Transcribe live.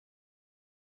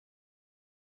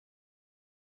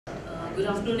Good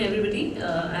afternoon, everybody.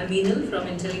 I'm Meenal from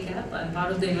IntelliCap. I'm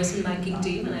part of the investment banking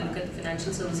team, and I look at the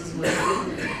financial services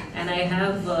vertical. And I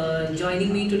have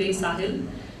joining me today Sahil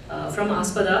from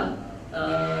Aspada.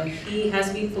 He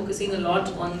has been focusing a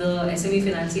lot on the SME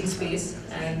financing space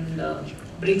and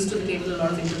brings to the table a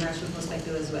lot of international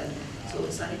perspective as well. So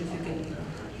Sahil, if you can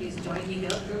please join me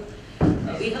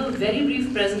here. We have a very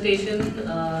brief presentation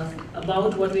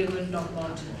about what we are going to talk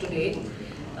about today.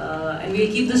 And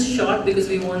we'll keep this short because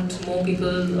we want more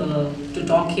people to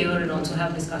talk here and also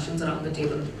have discussions around the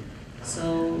table. So,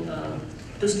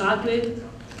 to start with,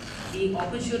 the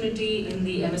opportunity in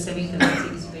the MSME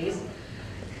financing space.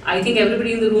 I think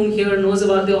everybody in the room here knows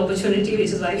about the opportunity, which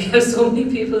is why we have so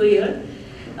many people here.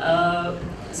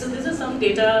 So this is some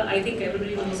data I think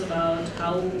everybody knows about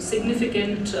how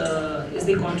significant is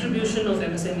the contribution of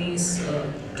MSMEs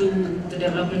to the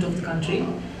development of the country.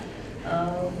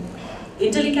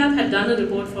 IntelliCap had done a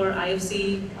report for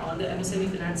IFC on the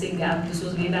MSME financing gap. This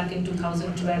was way back in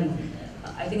 2012.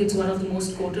 I think it's one of the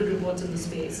most quoted reports in the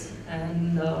space.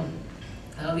 And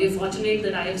we are fortunate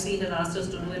that IFC has asked us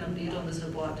to do an update on this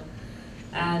report.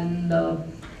 And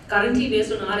currently,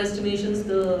 based on our estimations,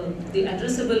 the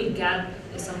addressable gap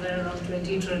is somewhere around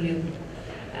 20 trillion.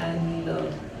 And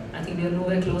I think we are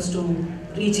nowhere close to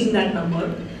reaching that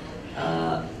number.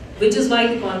 Which is why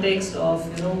the context of,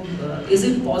 is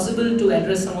it possible to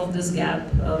address some of this gap,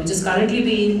 which is currently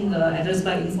being addressed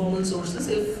by informal sources,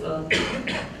 if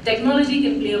technology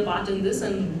can play a part in this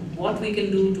and what we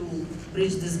can do to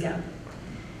bridge this gap.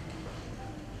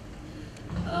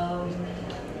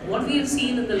 What we have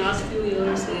seen in the last few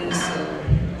years is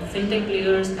fintech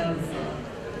players have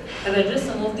addressed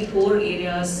some of the core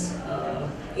areas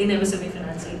in MSME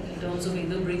financing in terms of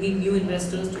either bringing new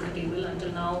investors to the table.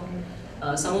 Until now,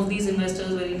 some of these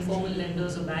investors were informal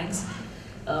lenders or banks.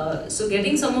 So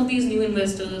getting some of these new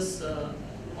investors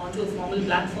onto a formal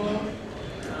platform,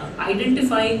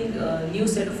 identifying a new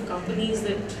set of companies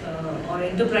that or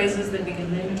enterprises that we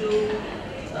can lend to,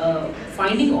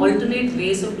 finding alternate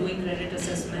ways of doing credit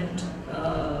assessment,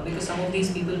 because some of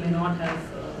these people may not have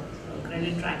a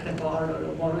credit track record or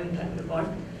a borrowing track record,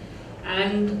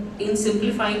 and in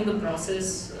simplifying the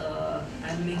process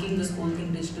and making this whole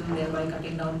thing digital, thereby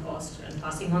cutting down costs and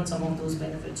passing on some of those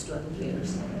benefits to other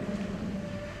players.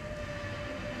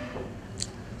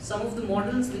 Some of the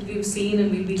models that we've seen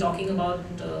and we'll be talking about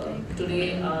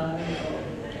today are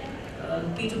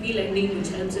P2P lending, which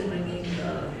helps in bringing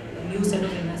a new set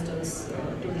of investors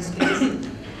to this space.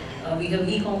 We have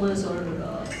e-commerce or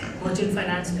merchant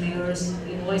finance players,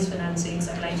 invoice financing,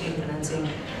 supply chain financing.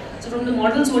 So from the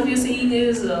models, what we are seeing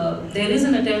is there is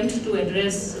an attempt to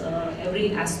address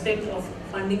every aspect of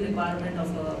funding requirement of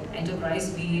an enterprise,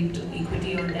 be it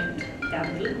equity or debt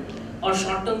capital, or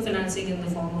short-term financing in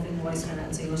the form of invoice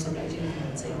financing or supply chain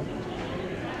financing.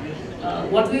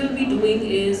 What we will be doing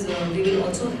is we will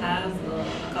also have a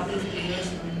couple of players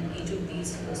from each of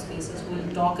these spaces who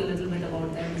will talk a little bit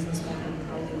about their business model and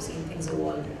how they've seen things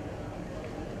evolve.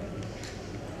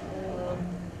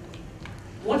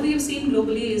 What we have seen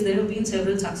globally is there have been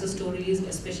several success stories,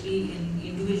 especially in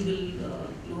individual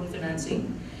loan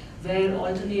financing, where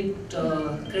alternate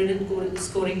credit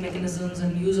scoring mechanisms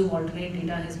and use of alternate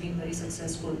data has been very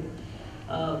successful.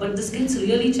 But this gets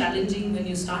really challenging when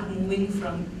you start moving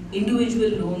from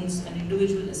individual loans and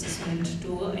individual assessment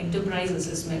to an enterprise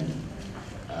assessment.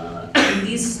 And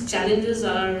these challenges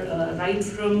are right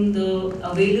from the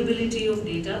availability of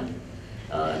data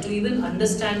to even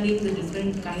understanding the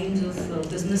different kinds of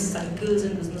business cycles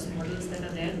and business models that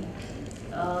are there.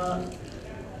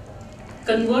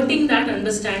 Converting that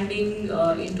understanding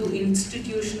into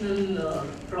institutional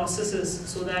processes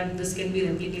so that this can be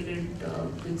replicated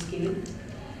with scale.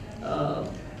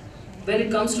 When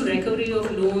it comes to recovery of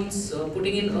loans,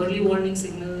 putting in early warning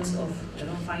signals of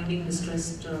finding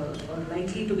distressed or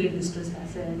likely to get distressed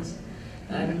assets,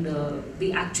 and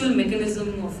the actual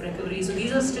mechanism of recovery. So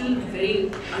these are still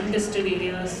very untested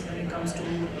areas when it comes to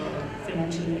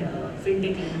financial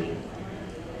fintech lending.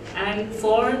 And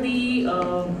for the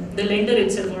lender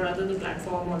itself, or rather the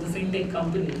platform or the fintech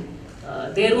company,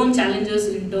 their own challenges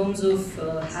in terms of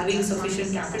having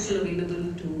sufficient capital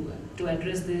available to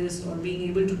address this or being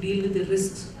able to deal with the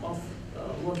risks of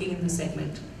working in this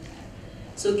segment.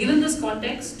 So given this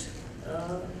context,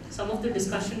 some of the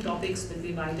discussion topics that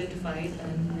we've identified,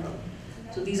 and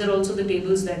so these are also the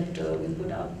tables that we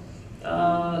put up.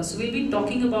 So we'll be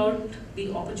talking about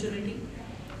the opportunity,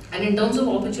 and in terms of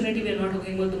opportunity, we are not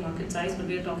talking about the market size, but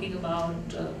we are talking about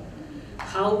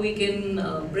how we can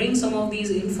bring some of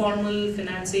these informal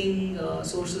financing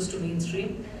sources to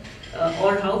mainstream,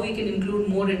 or how we can include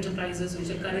more enterprises which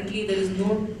are currently, there is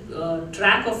no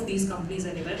track of these companies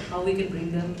anywhere, how we can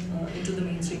bring them into the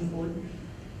mainstream fold.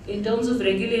 In terms of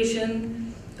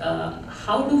regulation,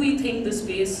 how do we think the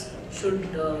space should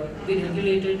be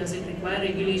regulated? Does it require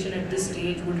regulation at this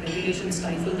stage? Would regulation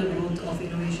stifle the growth of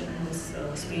innovation in this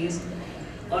space?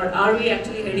 Or are we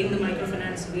actually heading the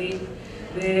microfinance way,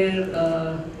 where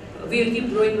we will keep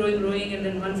growing, and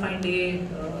then one fine day,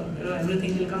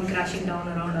 everything will come crashing down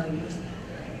around our ears?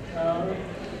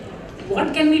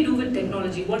 What can we do with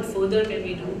technology? What further can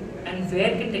we do? And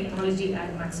where can technology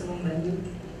add maximum value?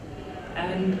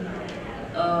 And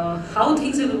how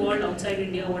things have evolved outside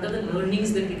India? What are the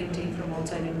learnings that we can take from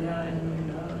outside India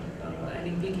and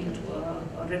implicate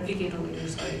or replicate over here?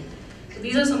 Sorry. So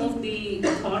these are some of the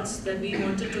thoughts that we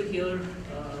wanted to hear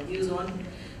views on.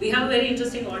 We have a very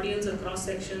interesting audience, a cross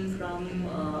section from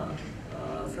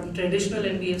traditional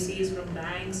NBFCs, from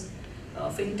banks,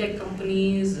 fintech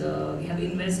companies. We have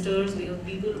investors. We have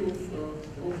people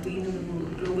who've been in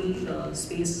the global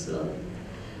space.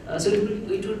 So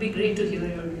it would be great to hear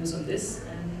your views on this,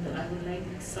 and I would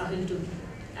like Sahil to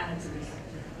add to this.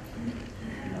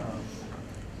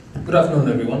 Good afternoon,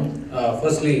 everyone.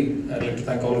 Firstly, I'd like to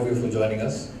thank all of you for joining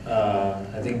us.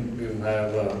 I think we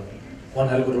have one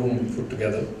hell of a room put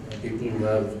together, people who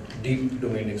have deep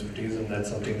domain expertise, and that's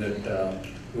something that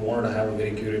we wanted to have a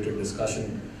very curated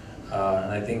discussion.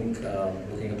 And I think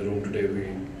looking at the room today,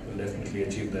 we will definitely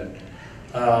achieve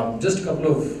that. Just a couple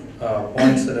of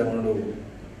points that I wanted to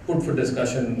put for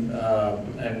discussion,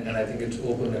 and I think it's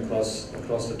open across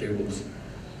the tables.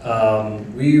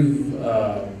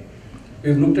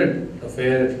 We've looked at a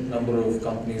fair number of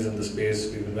companies in the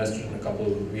space. We've invested in a couple.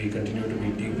 We continue to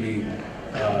be deeply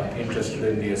interested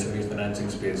in the SME financing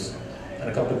space. And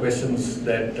a couple of questions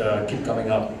that keep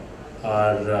coming up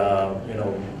are,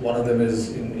 one of them is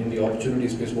in the opportunity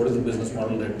space, what is the business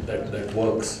model that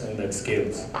works and that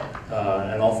scales?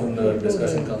 And often the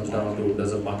discussion comes down to,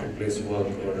 does a marketplace work,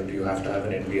 or do you have to have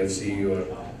an NBFC,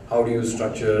 or how do you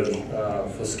structure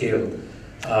for scale?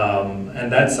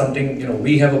 And that's something,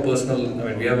 we have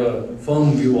we have a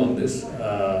firm view on this,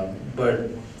 but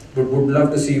would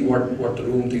love to see what the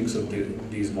room thinks of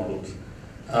these models.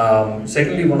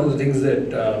 Secondly, one of the things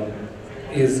that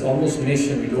is almost niche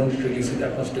and we don't really see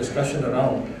that much discussion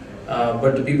around,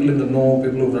 but the people in the know,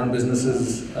 people who run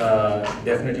businesses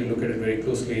definitely look at it very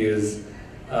closely, is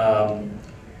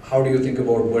how do you think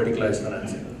about verticalized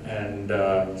financing? And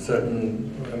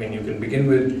you can begin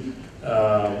with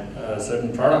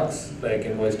certain products like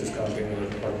invoice discounting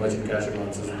or merchant cash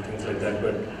advances and things like that,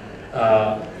 but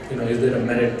is there a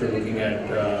merit to looking at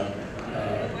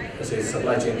say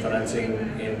supply chain financing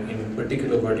in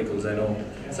particular verticals? I know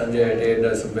Sanjay Ade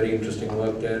does some very interesting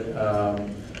work there.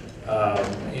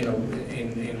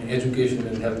 In education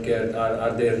and healthcare,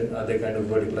 are there kind of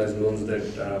verticalized loans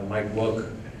that might work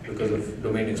because of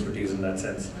domain expertise in that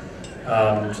sense?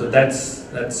 So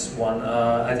that's one.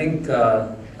 I think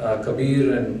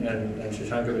Kabir and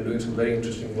Shashank have been doing some very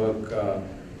interesting work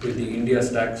with the India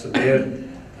stack. So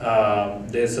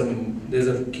there's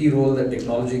a key role that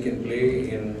technology can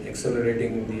play in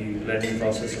accelerating the lending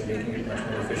process and making it much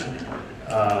more efficient,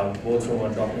 both from a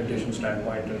documentation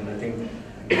standpoint, and I think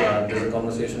there's a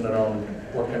conversation around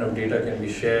what kind of data can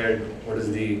be shared, what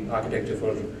is the architecture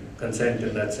for consent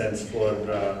in that sense,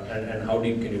 and how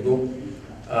deep can you go.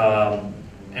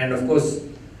 And of course,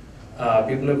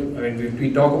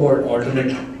 we talk about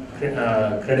alternate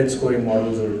credit scoring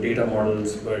models or data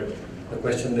models, but the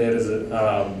question there is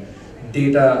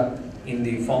data in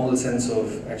the formal sense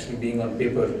of actually being on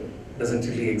paper doesn't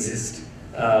really exist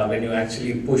when you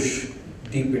actually push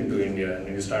deep into India and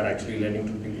you start actually lending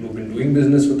to people who've been doing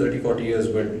business for 30-40 years,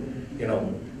 but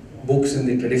books in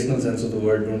the traditional sense of the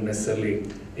word don't necessarily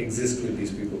exist with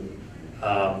these people.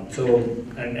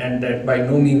 And that by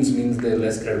no means they're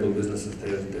less credible businesses.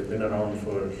 They've been around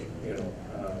for a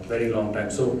very long time.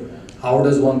 So how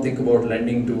does one think about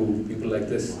lending to people like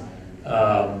this?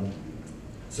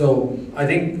 So I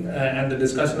think, and the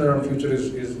discussion around future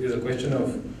is a question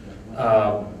of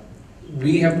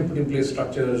we have to put in place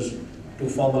structures to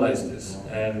formalize this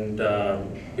and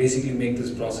basically make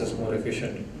this process more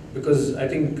efficient. Because I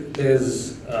think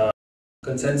there's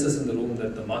consensus in the room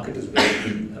that the market is very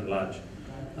deep and large.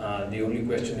 The only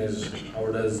question is, how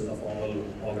does a formal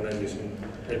organization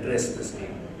address this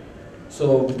need?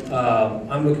 So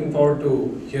I'm looking forward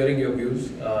to hearing your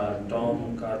views.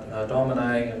 Tom and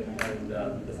I and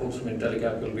the folks from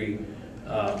Intellicap will be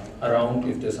around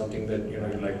if there's something that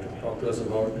you'd like to talk to us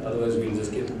about. Otherwise, we'll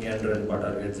just keep meander and butt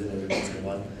our heads in every once in a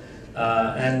while.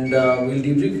 And we'll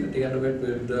debrief at the end of it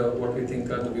with what we think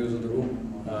are the views of the room.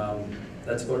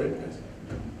 That's about it, guys.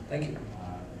 Thank you.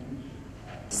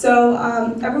 So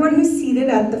everyone who's seated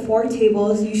at the 4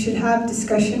 tables, you should have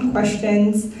discussion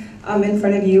questions in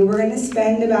front of you. We're going to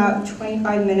spend about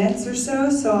 25 minutes or so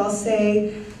I'll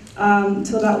say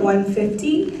till about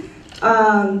 1:50.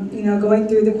 Going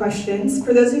through the questions.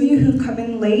 For those of you who come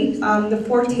in late, the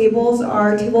 4 tables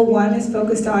are, table 1 is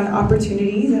focused on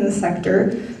opportunities in the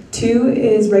sector, 2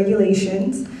 is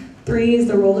regulations, 3 is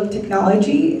the role of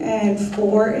technology, and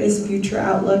 4 is future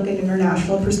outlook and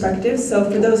international perspective. So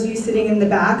for those of you sitting in the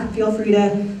back, feel free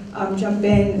to jump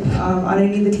in on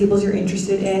any of the tables you're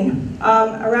interested in.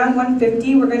 Around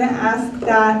 1:50, we're going to ask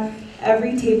that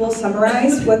every table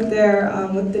summarize what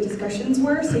the discussions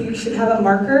were. So you should have a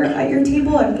marker at your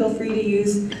table, and feel free to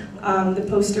use the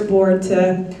poster board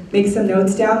to make some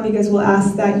notes down, because we'll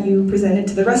ask that you present it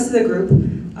to the rest of the group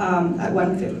at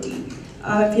 1:50.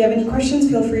 If you have any questions,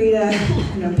 feel free to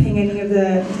ping any of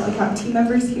the Telecap team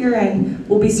members here, and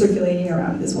we'll be circulating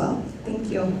around as well.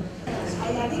 Thank you.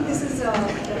 I think this is a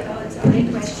great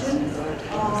question.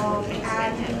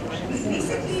 And we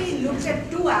basically looked at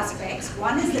 2 aspects.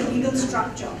 One is the legal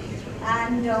structure,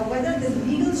 and whether the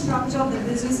legal structure of the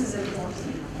business is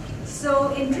important.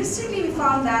 So interestingly, we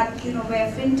found that where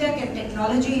fintech and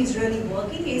technology is really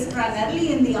working is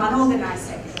primarily in the unorganized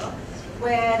sector,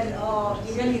 where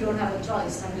you really don't have a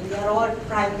choice. I mean, they are all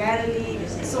primarily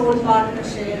sole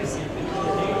partnerships,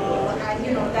 and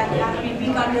we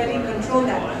can't really control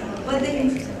that. But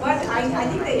I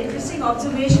think the interesting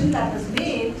observation that was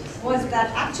made was that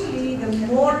actually the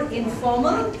more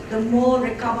informal, the more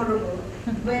recoverable.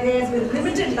 Whereas with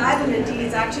limited liability,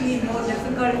 it's actually more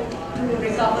difficult to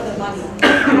recover the money.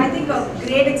 And I think a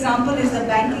great example is the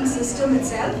banking system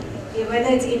itself.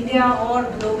 Whether it's India or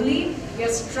globally, we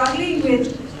are struggling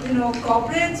with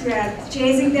corporates. We are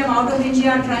chasing them out of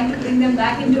India, trying to bring them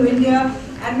back into India,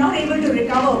 and not able to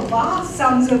recover vast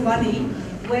sums of money.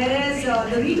 Whereas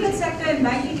the retail sector in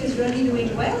banking is really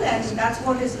doing well, and that's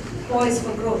what is poised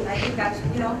for growth. I think that's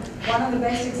one of the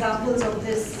best examples of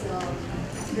this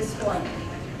point.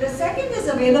 The second is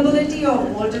availability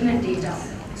of alternate data.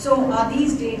 So are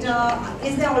these data?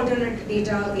 Is there alternate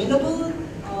data available?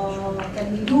 Can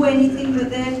we do anything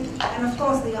with it? And of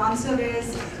course, the answer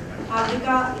is,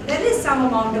 Harvika, there is some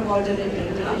amount of alternate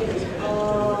data.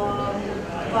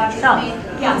 But some.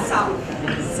 Some.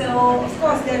 So, of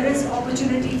course, there is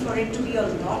opportunity for it to be a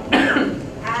lot more.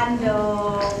 And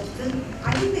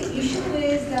I think the issue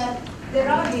is that there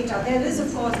are data. There is,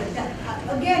 of course,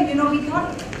 again, we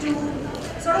thought to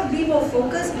sort of be more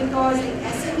focused, because the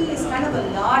SME is kind of a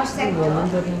large sector.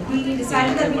 We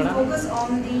decided that we focus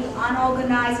on the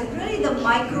unorganized and really the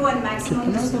micro and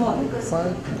maximum small, because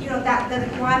that the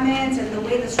requirements and the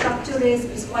way the structure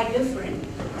is quite different.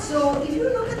 So if you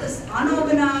look at this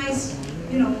unorganized,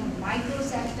 micro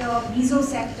sector, meso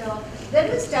sector, there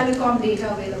is telecom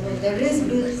data available. There is,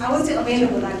 I won't say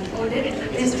available, I would call it.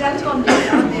 There's telecom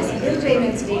data, there's bill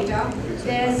payments data,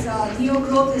 there's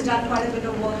NeoGrowth has done quite a bit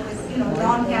of work with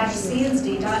non-cash sales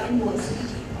data, invoicing.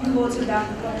 You've also done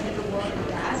quite a bit of work with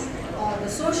that. The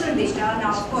social data,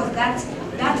 now of course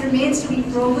that remains to be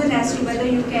proven as to whether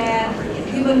you can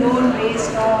give a loan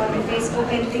based on Facebook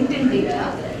and LinkedIn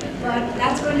data. But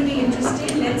that's going to be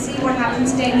interesting. Let's see what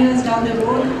happens 10 years down the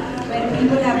road when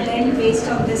people have lent based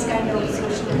on this kind of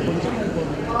social data.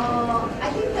 I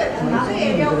think that another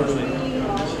area which we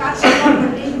touched upon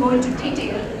but didn't go into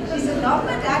detail is the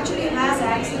government actually has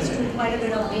access to quite a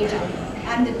bit of data,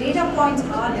 and the data points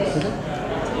are there.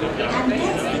 And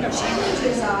hence the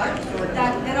challenges are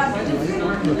that there are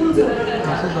different pools of data,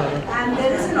 and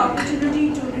there is an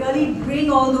opportunity to really bring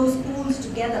all those pools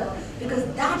together, because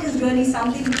that is really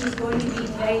something which is going to be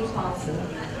very powerful.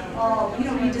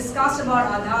 We discussed about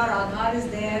Aadhaar. Aadhaar is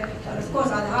there, but of course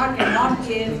Aadhaar cannot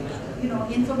give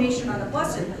information on a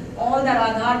person. All that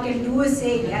Aadhaar can do is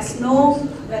say yes, no,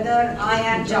 whether I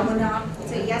am Jamuna,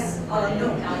 say yes or no.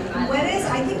 Whereas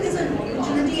I think there's an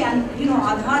opportunity, and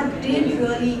Aadhaar did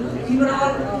really, we were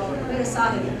all, where is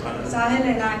Sahil? Sahil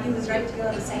and I, he was right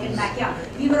here, the second back, yeah.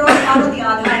 We were all part of the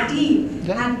Aadhaar team.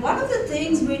 And one of the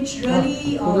things which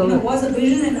really was a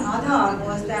vision in Aadhaar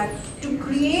was that to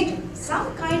create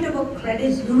some kind of a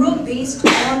credit bureau based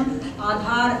on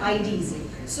Aadhaar IDs.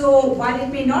 So while it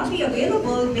may not be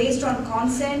available based on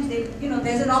consent,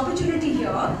 there's an opportunity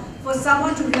here for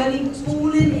someone to really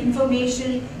pool in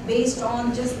information based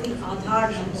on just the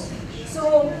Aadhaar number.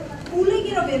 So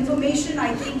pooling of information,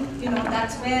 I think,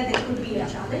 that's where there could be a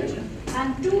challenge.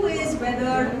 And 2 is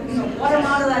whether, what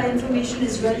amount of that information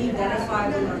is really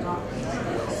verifiable or not.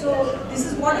 So this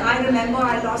is what I remember.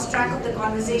 I lost track of the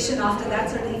conversation after that.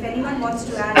 So if anyone wants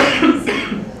to add,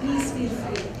 please feel free.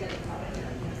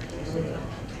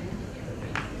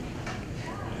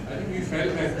 I think we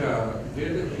felt that there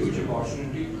is a huge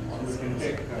opportunity on the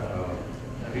fintech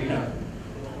arena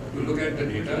to look at the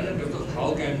data in terms of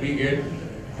how can we get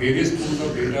various pools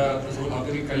of data, so how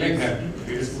can we collect that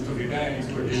various pools of data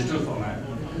into a digital format.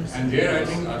 And there I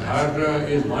think Aadhaar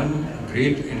is one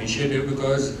great initiative,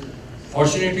 because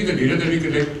fortunately the data that we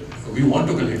collect, we want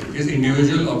to collect, is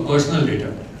individual or personal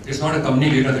data. It's not a company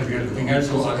data that we are looking at.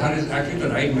 So Aadhaar is actually the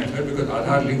right method, because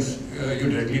Aadhaar links you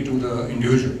directly to the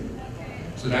individual.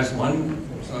 So that's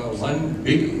one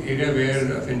big area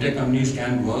where fintech companies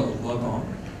can work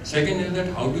on. Second is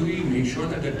that how do we make sure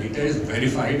that the data is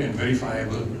verified and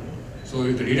verifiable. So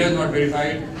if the data is not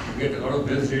verified, you get a lot of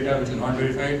bills data which is not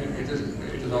verified, it is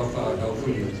of doubtful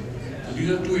use. So these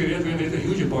are two areas where there is a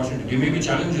huge opportunity. There may be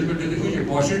challenges, but there is a huge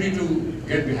opportunity to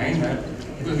get behind that,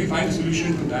 because we find a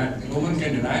solution to that. No one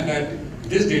can deny that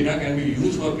this data can be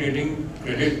used for creating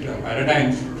credit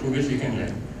paradigms through which we can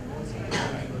lend.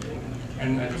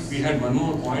 And I think we had one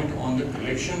more point on the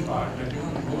collection part, that no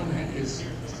one is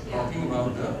talking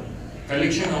about the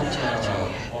collection of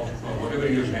whatever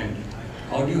you lend.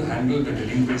 How do you handle the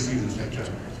delinquencies,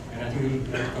 etc.? And I think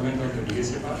we'll comment on the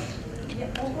DSA part. Yeah,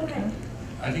 go ahead.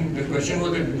 I think the question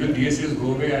was that will DSAs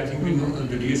go away? I think we know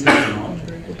the DSAs will not,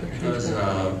 because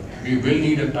we will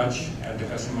need a touch at the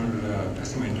customer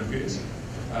interface.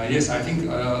 Yes, I think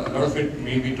a lot of it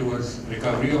may be towards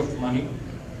recovery of money,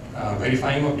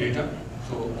 verifying of data.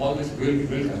 So all this will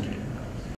continue.